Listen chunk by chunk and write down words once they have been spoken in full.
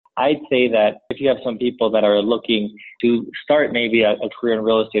I'd say that if you have some people that are looking to start maybe a career in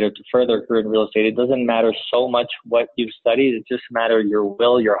real estate or to further a career in real estate, it doesn't matter so much what you've studied. It just matters your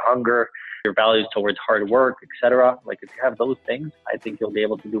will, your hunger, your values towards hard work, etc. Like if you have those things, I think you'll be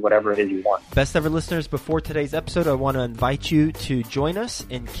able to do whatever it is you want. Best ever listeners, before today's episode, I want to invite you to join us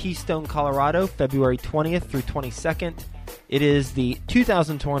in Keystone, Colorado, February 20th through 22nd. It is the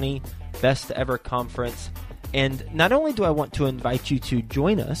 2020 Best Ever Conference. And not only do I want to invite you to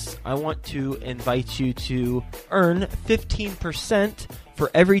join us, I want to invite you to earn 15% for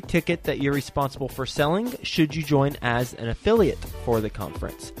every ticket that you're responsible for selling should you join as an affiliate for the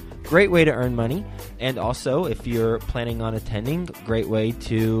conference. Great way to earn money. And also, if you're planning on attending, great way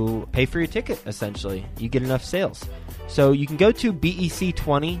to pay for your ticket, essentially. You get enough sales. So you can go to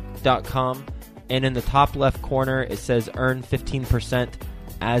bec20.com, and in the top left corner, it says earn 15%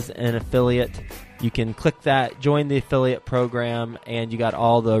 as an affiliate. You can click that, join the affiliate program, and you got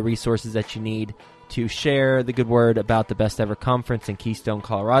all the resources that you need to share the good word about the Best Ever Conference in Keystone,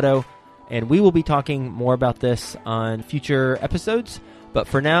 Colorado. And we will be talking more about this on future episodes. But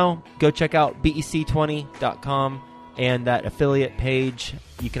for now, go check out bec20.com and that affiliate page.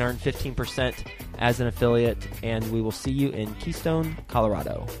 You can earn 15% as an affiliate, and we will see you in Keystone,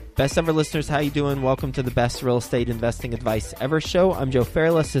 Colorado. Best ever listeners, how you doing? Welcome to the Best Real Estate Investing Advice Ever show. I'm Joe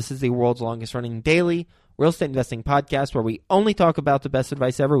Fairless. This is the world's longest running daily real estate investing podcast where we only talk about the best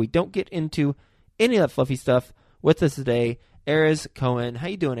advice ever. We don't get into any of that fluffy stuff. With us today, Erez Cohen. How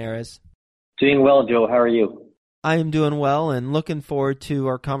you doing, Erez? Doing well, Joe. How are you? I am doing well and looking forward to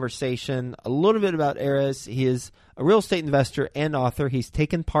our conversation. A little bit about Erez. He is a real estate investor and author. He's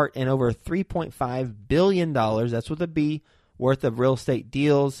taken part in over $3.5 billion, that's with a B, worth of real estate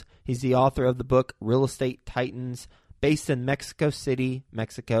deals. He's the author of the book Real Estate Titans, based in Mexico City,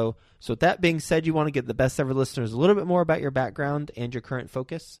 Mexico. So with that being said, you want to give the best ever listeners a little bit more about your background and your current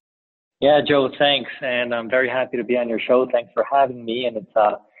focus? Yeah, Joe, thanks. And I'm very happy to be on your show. Thanks for having me. And it's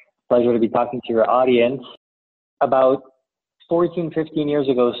a pleasure to be talking to your audience. About 14, 15 years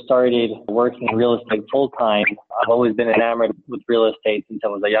ago, started working in real estate full-time. I've always been enamored with real estate since I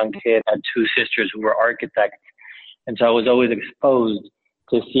was a young kid. I had two sisters who were architects. And so I was always exposed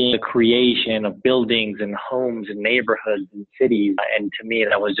to seeing the creation of buildings and homes and neighborhoods and cities. And to me,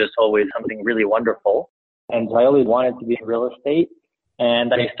 that was just always something really wonderful. And so I always wanted to be in real estate.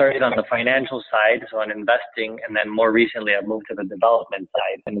 And I started on the financial side, so on investing. And then more recently, I moved to the development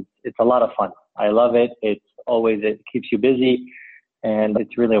side. And it's a lot of fun. I love it. It keeps you busy. And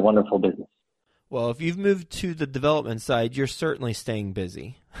it's really a wonderful business. Well, if you've moved to the development side, you're certainly staying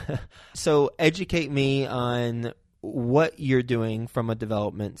busy. So educate me on what you're doing from a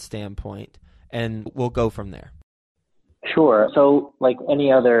development standpoint, and we'll go from there. Sure. So like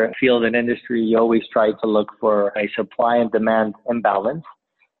any other field and industry, you always try to look for a supply and demand imbalance.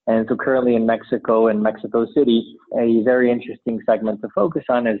 And so currently in Mexico and Mexico City, a very interesting segment to focus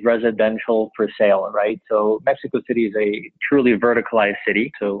on is residential for sale, right? So Mexico City is a truly verticalized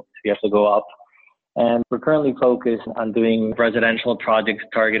city, so you have to go up. And we're currently focused on doing residential projects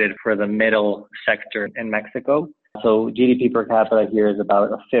targeted for the middle sector in Mexico. So GDP per capita here is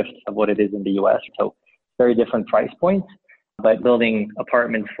about a fifth of what it is in the US. So very different price points, but building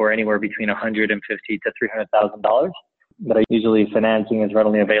apartments for anywhere between $150,000 to $300,000. But usually financing is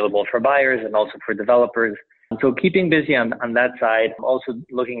readily available for buyers and also for developers. So keeping busy on that side, also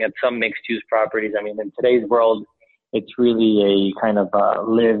looking at some mixed use properties. I mean, in today's world, it's really a kind of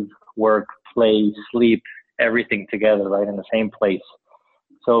live, work, play, sleep, everything together, right, in the same place.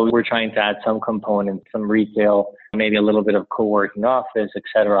 So we're trying to add some components, some retail, maybe a little bit of co-working office,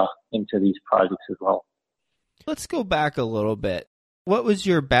 etc., into these projects as well. Let's go back a little bit. What was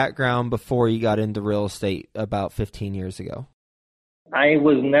your background before you got into real estate about 15 years ago? I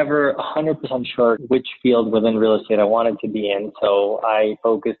was never 100% sure which field within real estate I wanted to be in, so I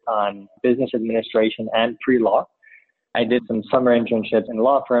focused on business administration and pre-law. I did some summer internships in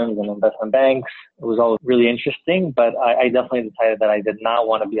law firms and investment banks. It was all really interesting, but I definitely decided that I did not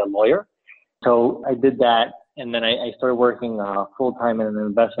want to be a lawyer. So I did that, and then I started working full-time in an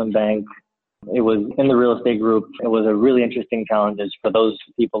investment bank. It was in the real estate group. It was a really interesting challenge for those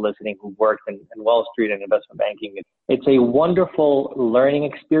people listening who worked in Wall Street and investment banking. It's a wonderful learning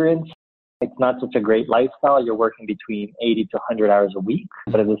experience. It's not such a great lifestyle. You're working between 80 to 100 hours a week,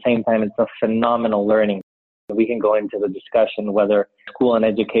 but at the same time, it's a phenomenal learning. We can go into the discussion whether school and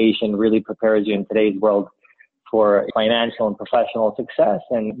education really prepares you in today's world for financial and professional success.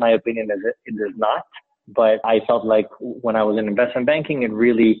 And my opinion is it does not. But I felt like when I was in investment banking, it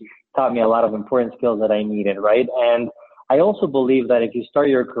really taught me a lot of important skills that I needed, right? And I also believe that if you start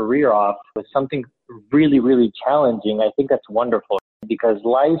your career off with something really, really challenging, I think that's wonderful. because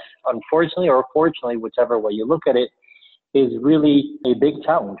life, unfortunately or fortunately, whichever way you look at it, is really a big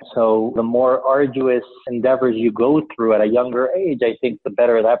challenge. So the more arduous endeavors you go through at a younger age, I think the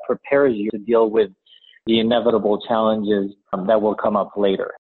better that prepares you to deal with the inevitable challenges that will come up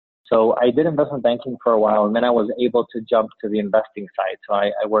later. So I did investment banking for a while, and then I was able to jump to the investing side. So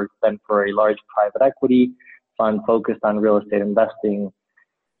I worked then for a large private equity fund focused on real estate investing.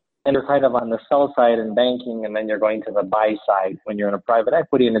 And you're kind of on the sell side in banking, and then you're going to the buy side when you're in a private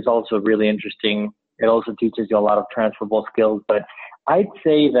equity. And it's also really interesting. It also teaches you a lot of transferable skills. But I'd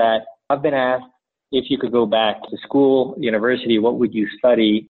say that I've been asked if you could go back to school, university, what would you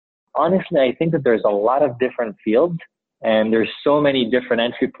study? Honestly, I think that there's a lot of different fields, and there's so many different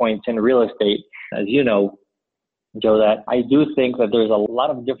entry points in real estate, as you know, Joe, that I do think that there's a lot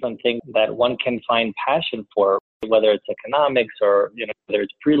of different things that one can find passion for, whether it's economics or, whether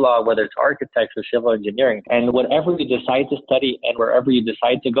it's pre-law, whether it's architecture, civil engineering. And whatever you decide to study and wherever you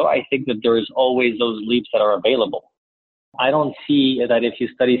decide to go, I think that there's always those leaps that are available. I don't see that if you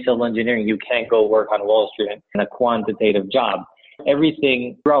study civil engineering, you can't go work on Wall Street in a quantitative job.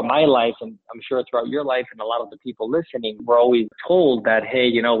 Everything throughout my life, and I'm sure throughout your life and a lot of the people listening, we're always told that, hey,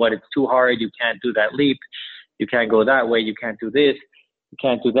 you know what, it's too hard. You can't do that leap. You can't go that way. You can't do this. You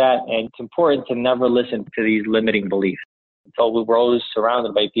can't do that. And it's important to never listen to these limiting beliefs. So we're always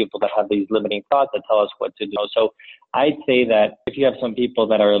surrounded by people that have these limiting thoughts that tell us what to do. So I'd say that if you have some people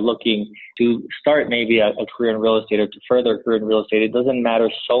that are looking to start maybe a career in real estate or to further a career in real estate, it doesn't matter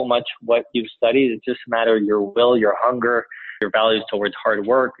so much what you've studied. It just matters your will, your hunger, your values towards hard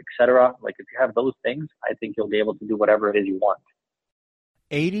work, etc. Like if you have those things, I think you'll be able to do whatever it is you want.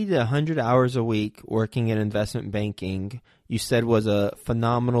 80 to 100 hours a week working in investment banking, you said was a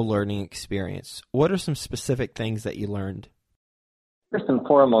phenomenal learning experience. What are some specific things that you learned? First and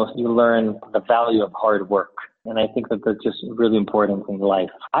foremost, you learn the value of hard work. And I think that that's just really important in life.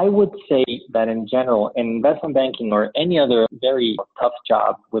 I would say that in general, in investment banking or any other very tough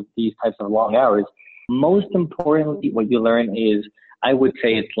job with these types of long hours, most importantly, what you learn is, I would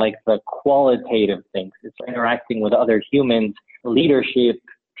say it's like the qualitative things. It's interacting with other humans, leadership,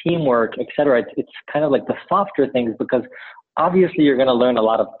 teamwork, etc. It's kind of like the softer things, because obviously you're going to learn a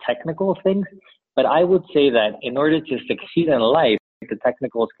lot of technical things. But I would say that in order to succeed in life, the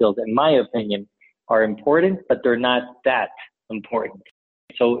technical skills, in my opinion, are important, but they're not that important.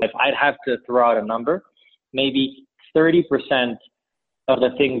 So if I'd have to throw out a number, maybe 30% of the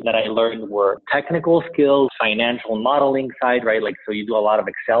things that I learned were technical skills, financial modeling side, right? Like, so you do a lot of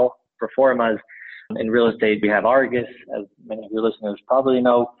Excel pro formas. In real estate, we have Argus, as many of your listeners probably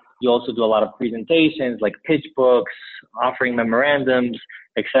know. You also do a lot of presentations like pitch books, offering memorandums,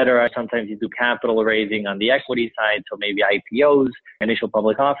 etc. Sometimes you do capital raising on the equity side, so maybe IPOs, initial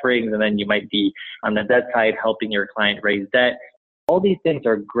public offerings, and then you might be on the debt side helping your client raise debt. All these things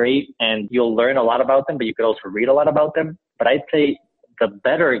are great, and you'll learn a lot about them, but you could also read a lot about them. But I'd say the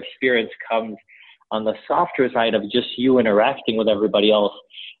better experience comes on the softer side of just you interacting with everybody else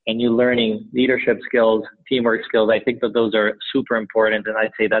and you learning leadership skills, teamwork skills. I think that those are super important. And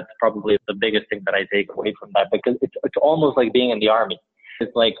I'd say that's probably the biggest thing that I take away from that, because it's almost like being in the army.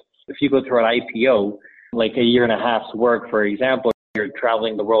 It's like if you go through an IPO, like a year and a half's work, for example, you're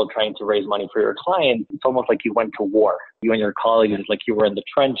traveling the world trying to raise money for your clients. It's almost like you went to war. You and your colleagues, it's like you were in the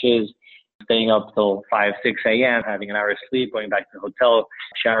trenches, staying up till 5, 6 a.m., having an hour's sleep, going back to the hotel,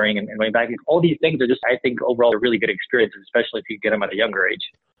 showering, and going back. All these things are just, I think, overall a really good experience, especially if you get them at a younger age.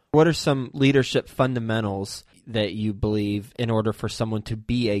 What are some leadership fundamentals that you believe in order for someone to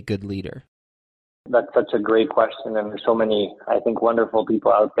be a good leader? That's such a great question, and there's so many, I think, wonderful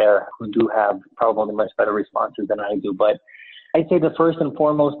people out there who do have probably much better responses than I do. But I'd say the first and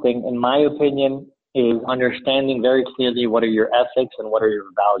foremost thing, in my opinion, is understanding very clearly what are your ethics and what are your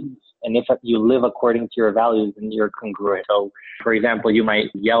values. And if you live according to your values, then you're congruent. So, for example, you might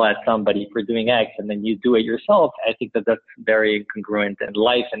yell at somebody for doing X and then you do it yourself. I think that that's very incongruent in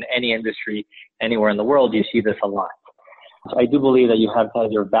life, in any industry, anywhere in the world. You see this a lot. So I do believe that you have to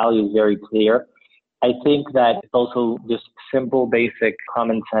have your values very clear. I think that it's also just simple, basic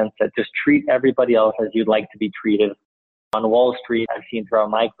common sense that just treat everybody else as you'd like to be treated. On Wall Street, I've seen throughout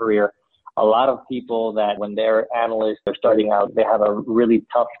my career, a lot of people that when they're analysts, they're starting out, they have a really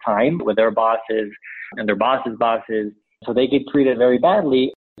tough time with their bosses and their bosses' bosses. So they get treated very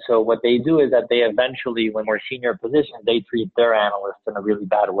badly. So what they do is that they eventually, when more senior positions, they treat their analysts in a really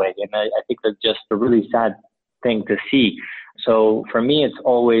bad way. And I think that's just a really sad thing to see. So for me, it's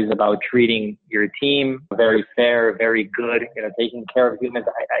always about treating your team very fair, very good, taking care of humans.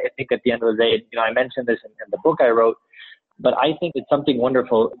 I think at the end of the day, I mentioned this in the book I wrote, But I think it's something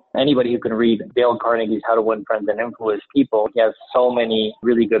wonderful. Anybody who can read Dale Carnegie's How to Win Friends and Influence People, he has so many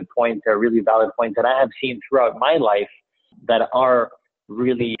really good points there, really valid points that I have seen throughout my life that are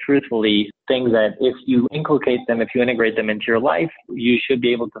really truthfully things that if you inculcate them, if you integrate them into your life, you should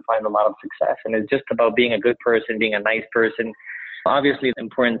be able to find a lot of success. And it's just about being a good person, being a nice person. Obviously,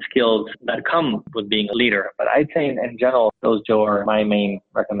 important skills that come with being a leader. But I'd say in general, those, Joe, are my main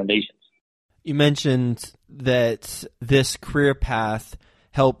recommendations. You mentioned that this career path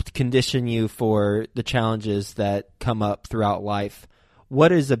helped condition you for the challenges that come up throughout life.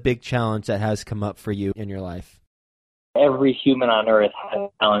 What is a big challenge that has come up for you in your life? Every human on earth has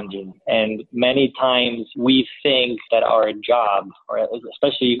challenges. And many times we think that our job, or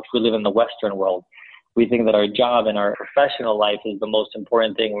especially if we live in the Western world, we think that our job and our professional life is the most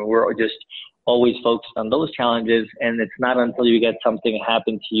important thing. We're just always focused on those challenges. And it's not until you get something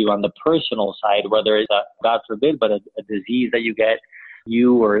happen to you on the personal side, whether it's God forbid, but a disease that you get,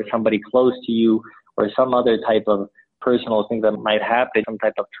 you or somebody close to you, or some other type of personal thing that might happen, some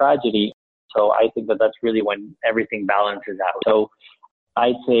type of tragedy. So I think that that's really when everything balances out. So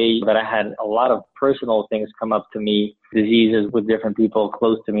I'd say that I had a lot of personal things come up to me, diseases with different people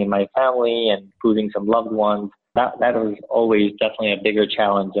close to me in my family and losing some loved ones. That was always definitely a bigger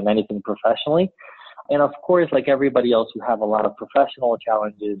challenge than anything professionally. And of course, like everybody else, you have a lot of professional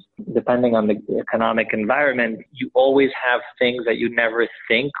challenges. Depending on the economic environment, you always have things that you never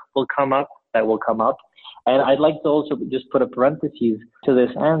think will come up that will come up. And I'd like to also just put a parenthesis to this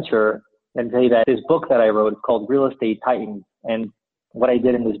answer and say that this book that I wrote is called Real Estate Titans. And what I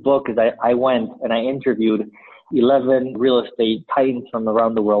did in this book is I went and I interviewed 11 real estate titans from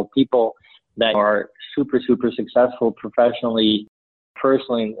around the world, people that are super, super successful professionally,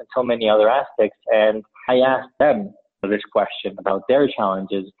 personally, and so many other aspects. And I asked them this question about their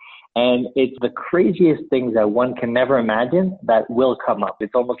challenges. And it's the craziest things that one can never imagine that will come up.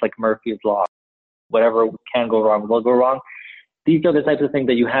 It's almost like Murphy's Law. Whatever can go wrong will go wrong. These are the types of things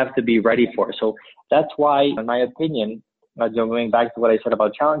that you have to be ready for. So that's why, in my opinion, going back to what I said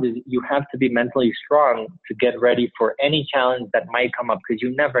about challenges, you have to be mentally strong to get ready for any challenge that might come up, because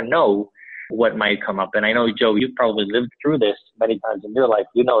you never know what might come up. And I know, Joe, you've probably lived through this many times in your life.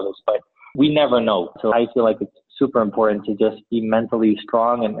 You know this, but we never know. So I feel like it's super important to just be mentally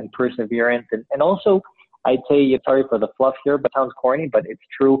strong and perseverant. And also, I'd say, sorry for the fluff here, but it sounds corny, but it's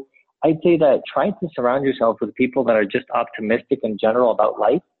true. I'd say that try to surround yourself with people that are just optimistic in general about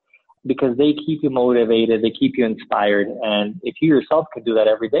life, because they keep you motivated, they keep you inspired. And if you yourself can do that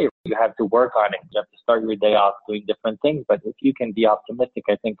every day, you have to work on it. You have to start your day off doing different things. But if you can be optimistic,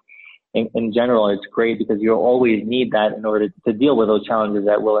 I think in general, it's great, because you'll always need that in order to deal with those challenges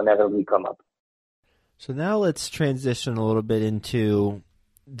that will inevitably come up. So now let's transition a little bit into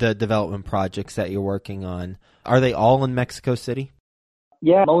the development projects that you're working on. Are they all in Mexico City?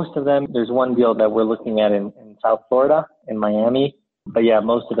 Yeah, most of them. There's one deal that we're looking at in South Florida, in Miami. But yeah,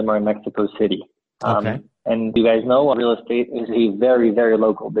 most of them are in Mexico City. Okay. And you guys know real estate is a very, very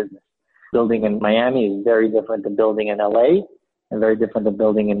local business. Building in Miami is very different than building in LA and very different than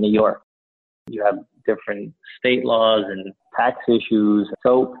building in New York. You have different state laws and tax issues.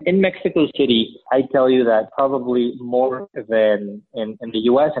 So in Mexico City, I tell you that probably more than in the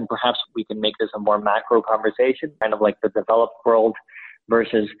U.S., and perhaps we can make this a more macro conversation, kind of like the developed world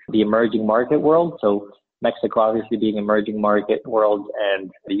versus the emerging market world. So Mexico obviously being emerging market world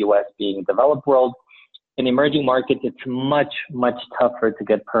and the U.S. being developed world. In emerging markets, it's much, much tougher to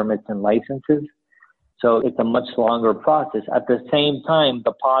get permits and licenses. So it's a much longer process. At the same time,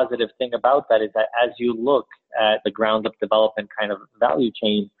 the positive thing about that is that as you look at the ground up development kind of value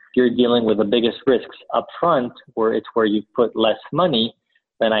chain, you're dealing with the biggest risks up front, where it's where you put less money,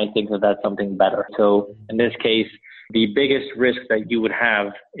 then I think that that's something better. So in this case, the biggest risk that you would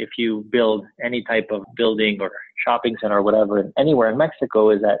have if you build any type of building or shopping center or whatever anywhere in Mexico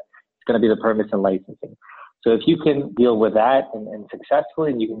is that it's going to be the permits and licensing. So if you can deal with that and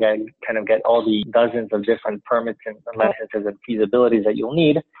successfully, and you can get all the dozens of different permits and licenses and feasibilities that you'll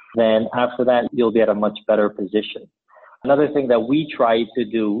need, then after that, you'll be at a much better position. Another thing that we try to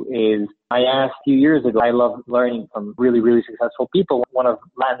do is, I asked a few years ago, I love learning from really, really successful people. One of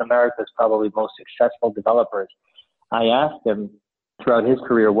Latin America's probably most successful developers. I asked him throughout his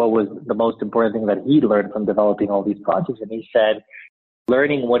career what was the most important thing that he learned from developing all these projects. And he said,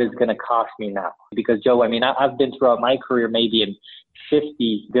 learning what it's going to cost me now. Because, Joe, I mean, I've been throughout my career maybe in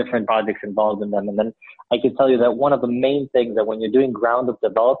 50 different projects involved in them. And then I can tell you that one of the main things that when you're doing ground up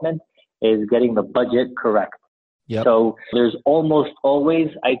development is getting the budget correct. Yep. So there's almost always,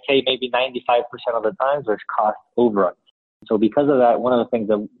 I'd say maybe 95% of the times, there's cost overruns. So because of that, one of the things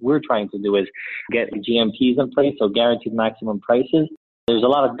that we're trying to do is get GMPs in place, so guaranteed maximum prices. There's a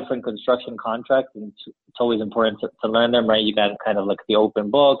lot of different construction contracts, and it's always important to learn them, right? You got kind of like the open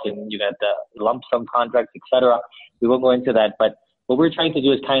book, and you got the lump sum contracts, etc. We won't go into that, but what we're trying to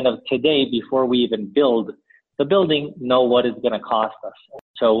do is kind of today, before we even build the building, know what it's going to cost us.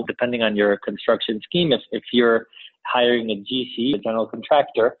 So depending on your construction scheme, if you're hiring a GC, a general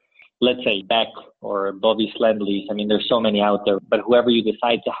contractor, let's say Beck or Bovis Lend-Lease, I mean, there's so many out there, but whoever you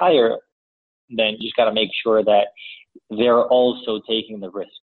decide to hire, then you just got to make sure that they're also taking the risk.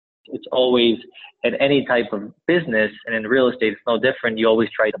 It's always in any type of business, and in real estate, it's no different. You always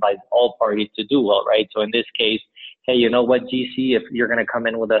try to advise all parties to do well, right? So in this case, hey, you know what, GC, if you're going to come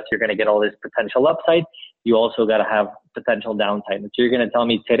in with us, you're going to get all this potential upside. You also got to have potential downside. So you're going to tell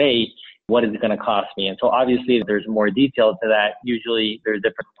me today what is it going to cost me. And so obviously there's more detail to that. Usually there's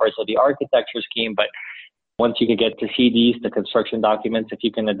different parts of the architecture scheme, but once you can get to CDs, the construction documents, if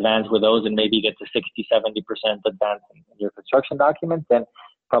you can advance with those and maybe get to 60, 70% advance in your construction documents, then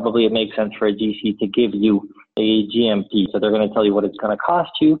probably it makes sense for a GC to give you a GMP. So they're going to tell you what it's going to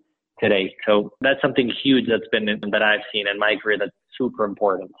cost you today. So that's something huge that I've seen in my career that's super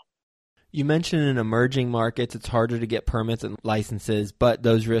important. You mentioned in emerging markets, it's harder to get permits and licenses, but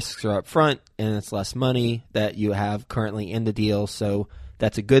those risks are up front and it's less money that you have currently in the deal. So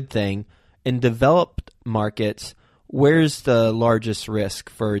that's a good thing. In developed markets, where's the largest risk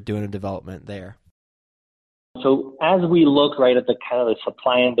for doing a development there? So as we look right at the kind of the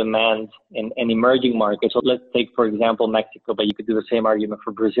supply and demand in emerging markets, so let's take, for example, Mexico, but you could do the same argument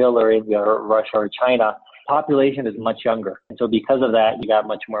for Brazil or India or Russia or China. Population is much younger. And so because of that, you got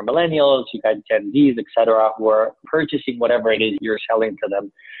much more millennials, you got Gen Zs, et cetera, who are purchasing whatever it is you're selling to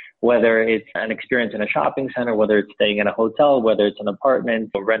them, whether it's an experience in a shopping center, whether it's staying in a hotel, whether it's an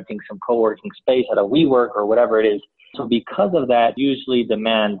apartment, or renting some co-working space at a WeWork or whatever it is. So because of that, usually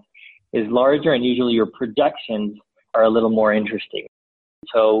demand is larger and usually your projections are a little more interesting.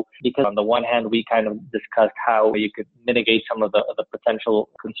 So because on the one hand, we kind of discussed how you could mitigate some of the potential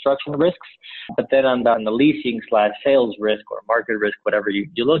construction risks, but then on the leasing/sales risk or market risk, whatever you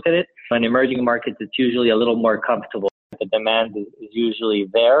look at it, in emerging markets, it's usually a little more comfortable. The demand is usually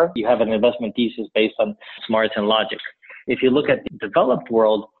there. You have an investment thesis based on smarts and logic. If you look at the developed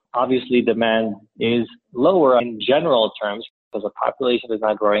world, obviously demand is lower in general terms because the population is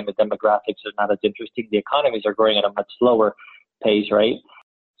not growing, the demographics are not as interesting, the economies are growing at a much slower pace, right?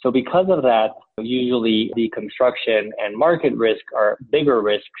 So because of that, usually the construction and market risk are bigger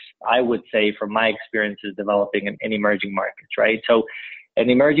risks, I would say, from my experiences developing in emerging markets, right? So an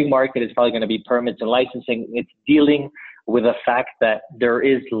emerging market is probably going to be permits and licensing. It's dealing with the fact that there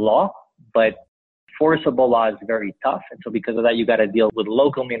is law, but enforceable law is very tough. And so because of that, you got to deal with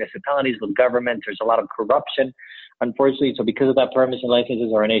local municipalities, with governments. There's a lot of corruption, unfortunately. So because of that, permits and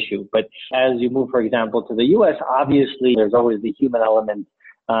licenses are an issue. But as you move, for example, to the U.S., obviously there's always the human element.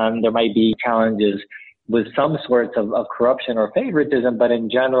 There might be challenges with some sorts of corruption or favoritism, but in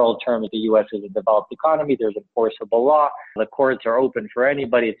general terms, the U.S. is a developed economy. There's enforceable law. The courts are open for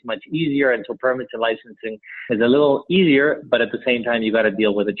anybody. It's much easier. And so permits and licensing is a little easier, but at the same time, you got to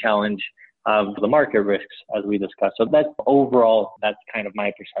deal with the challenge of the market risks, as we discussed. So that's kind of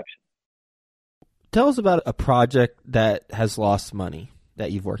my perception. Tell us about a project that has lost money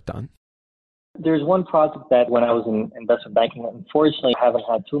that you've worked on. There's one project that when I was in investment banking, unfortunately, I haven't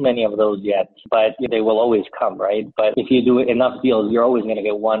had too many of those yet, but they will always come, right? But if you do enough deals, you're always going to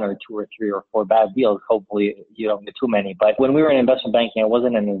get one or two or three or four bad deals. Hopefully, you don't get too many. But when we were in investment banking, I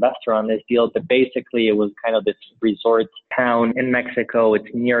wasn't an investor on this deal, but basically it was kind of this resort town in Mexico. It's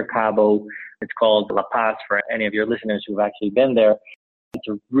near Cabo. It's called La Paz for any of your listeners who've actually been there. It's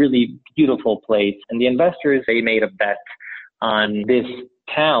a really beautiful place. And the investors, they made a bet on this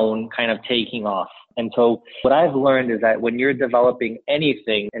town kind of taking off. And so what I've learned is that when you're developing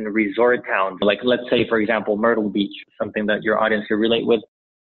anything in resort towns, like let's say, for example, Myrtle Beach, something that your audience will relate with.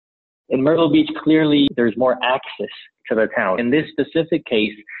 In Myrtle Beach, clearly there's more access to the town. In this specific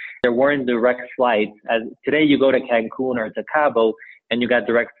case, there weren't direct flights. As today you go to Cancun or to Cabo and you got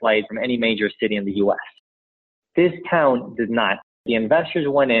direct flights from any major city in the U.S. This town did not. The investors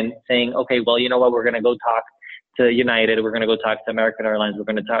went in saying, okay, well, you know what, we're going to go talk to United, we're going to go talk to American Airlines, we're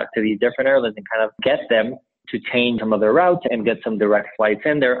going to talk to these different airlines and kind of get them to change some of their routes and get some direct flights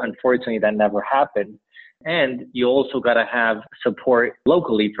in there. Unfortunately, that never happened. And you also got to have support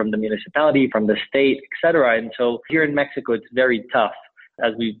locally from the municipality, from the state, et cetera. And so here in Mexico, it's very tough,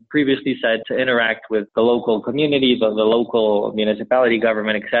 as we previously said, to interact with the local community, the local municipality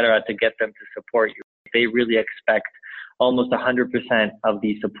government, et cetera, to get them to support you. They really expect almost 100% of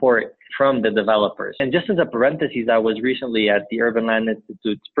the support from the developers. And just as a parenthesis, I was recently at the Urban Land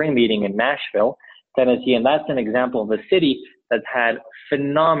Institute spring meeting in Nashville, Tennessee, and that's an example of a city that's had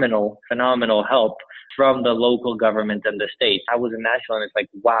phenomenal help from the local government and the state. I was in Nashville and it's like,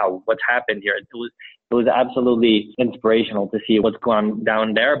 wow, what's happened here? It was absolutely inspirational to see what's going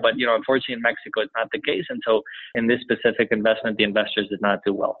down there. But, unfortunately in Mexico, it's not the case. And so in this specific investment, the investors did not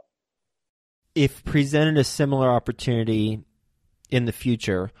do well. If presented a similar opportunity in the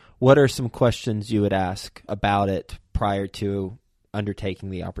future, what are some questions you would ask about it prior to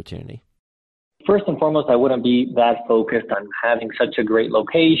undertaking the opportunity? First and foremost, I wouldn't be that focused on having such a great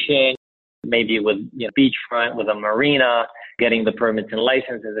location, maybe with beachfront, with a marina, getting the permits and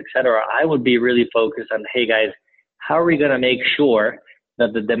licenses, et cetera. I would be really focused on, hey guys, how are we going to make sure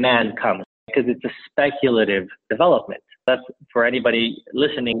that the demand comes? Because it's a speculative development. That's for anybody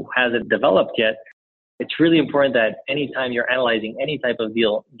listening who hasn't developed yet. It's really important that anytime you're analyzing any type of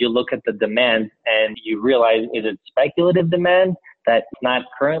deal, you look at the demand and you realize, is it speculative demand that's not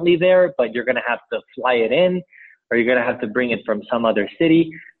currently there, but you're going to have to fly it in, or you're going to have to bring it from some other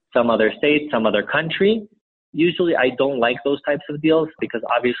city, some other state, some other country. Usually I don't like those types of deals because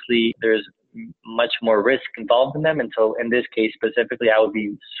obviously there's much more risk involved in them. And so in this case specifically, I would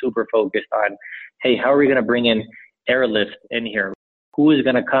be super focused on, hey, how are we going to bring in airlift in here? Who is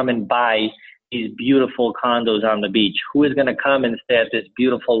going to come and buy these beautiful condos on the beach? Who is going to come and stay at this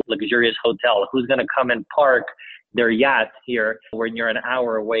beautiful, luxurious hotel? Who's going to come and park their yacht here when you're an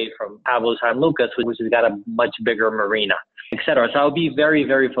hour away from Cabo San Lucas, which has got a much bigger marina, etc. So I'll be very,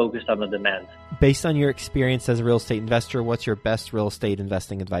 very focused on the demand. Based on your experience as a real estate investor, what's your best real estate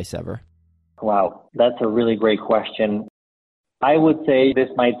investing advice ever? Wow, that's a really great question. I would say this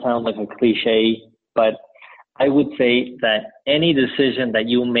might sound like a cliche, but I would say that any decision that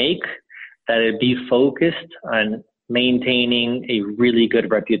you make, that it be focused on maintaining a really good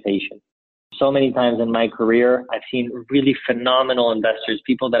reputation. So many times in my career, I've seen really phenomenal investors,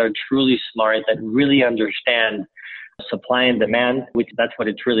 people that are truly smart, that really understand supply and demand, which that's what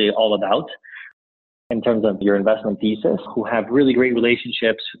it's really all about in terms of your investment thesis, who have really great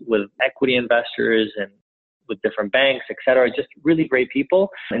relationships with equity investors and with different banks, et cetera. Just really great people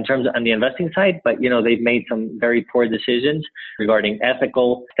in terms of on the investing side, but they've made some very poor decisions regarding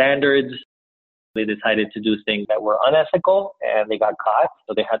ethical standards. They decided to do things that were unethical and they got caught,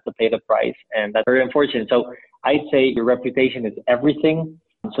 so they had to pay the price, and that's very unfortunate. So I'd say your reputation is everything.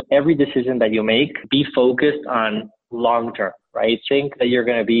 So every decision that you make, be focused on long term, right? Think that you're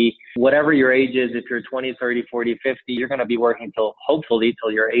going to be, whatever your age is, if you're 20, 30, 40, 50, you're going to be working hopefully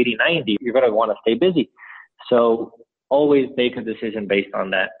till you're 80, 90. You're going to want to stay busy. So always make a decision based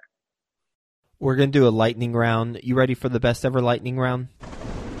on that. We're going to do a lightning round. You ready for the best ever lightning round?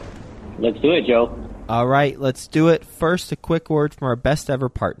 Let's do it, Joe. All right, let's do it. First, a quick word from our best ever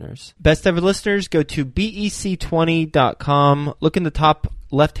partners. Best ever listeners, go to bec20.com. Look in the top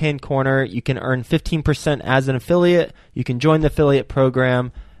left-hand corner. You can earn 15% as an affiliate. You can join the affiliate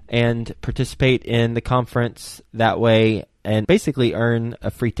program and participate in the conference that way and basically earn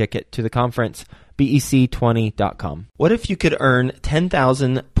a free ticket to the conference. bec20.com. What if you could earn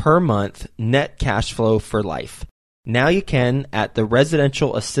 $10,000 per month net cash flow for life? Now you can at the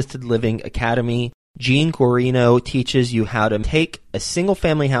Residential Assisted Living Academy. Gene Guarino teaches you how to take a single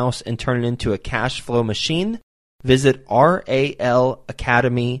family house and turn it into a cash flow machine. Visit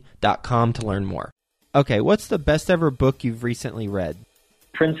RALacademy.com to learn more. Okay, what's the best ever book you've recently read?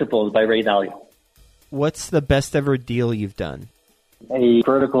 Principles by Ray Dalio. What's the best ever deal you've done? A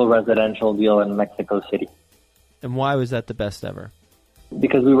vertical residential deal in Mexico City. And why was that the best ever?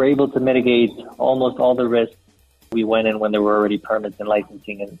 Because we were able to mitigate almost all the risks. We went in when there were already permits and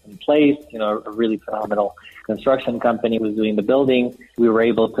licensing in place. A really phenomenal construction company was doing the building. We were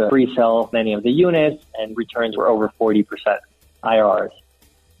able to pre-sell many of the units, and returns were over 40% IRRs.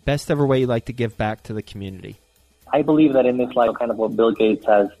 Best ever way you like to give back to the community? I believe that in this life, kind of what Bill Gates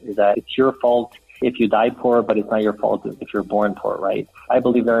says is that it's your fault if you die poor, but it's not your fault if you're born poor, right? I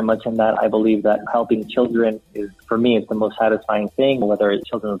believe very much in that. I believe that helping children is, for me, it's the most satisfying thing, whether it's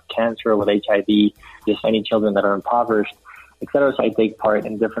children with cancer, with HIV, just any children that are impoverished, etc. So I take part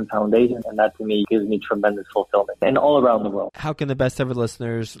in different foundations, and that to me gives me tremendous fulfillment, and all around the world. How can the best ever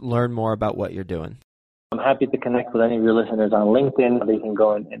listeners learn more about what you're doing? I'm happy to connect with any of your listeners on LinkedIn. They can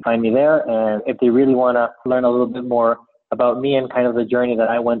go and find me there. And if they really want to learn a little bit more about me and kind of the journey that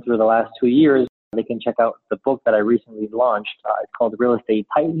I went through the last 2 years, they can check out the book that I recently launched. It's called Real Estate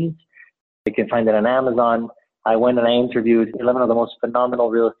Titans. They can find it on Amazon. I went and I interviewed 11 of the most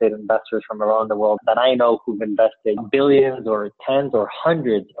phenomenal real estate investors from around the world that I know who've invested billions or tens or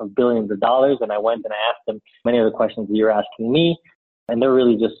hundreds of billions of dollars. And I went and I asked them many of the questions that you're asking me. And they're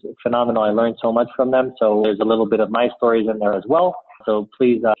really just phenomenal. I learned so much from them. So there's a little bit of my stories in there as well. So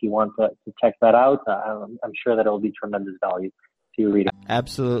please, if you want to check that out, I'm sure that it will be tremendous value to you reading.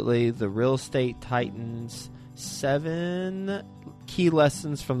 Absolutely. The Real Estate Titans, 7 key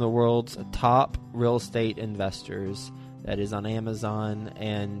lessons from the world's top real estate investors. That is on Amazon.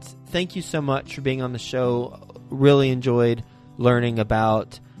 And thank you so much for being on the show. Really enjoyed learning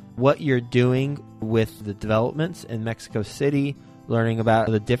about what you're doing with the developments in Mexico City, learning about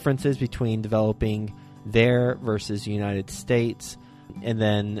the differences between developing there versus the United States, and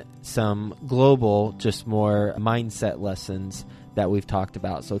then some global, just more mindset lessons that we've talked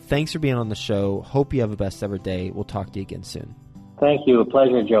about. So thanks for being on the show. Hope you have a best ever day. We'll talk to you again soon. Thank you. A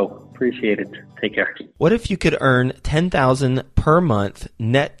pleasure, Joe. Appreciate it. Take care. What if you could earn $10,000 per month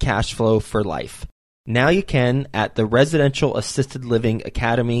net cash flow for life? Now you can at the Residential Assisted Living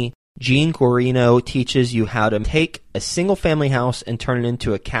Academy. Gene Guarino teaches you how to take a single family house and turn it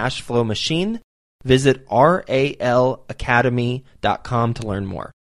into a cash flow machine. Visit RALacademy.com to learn more.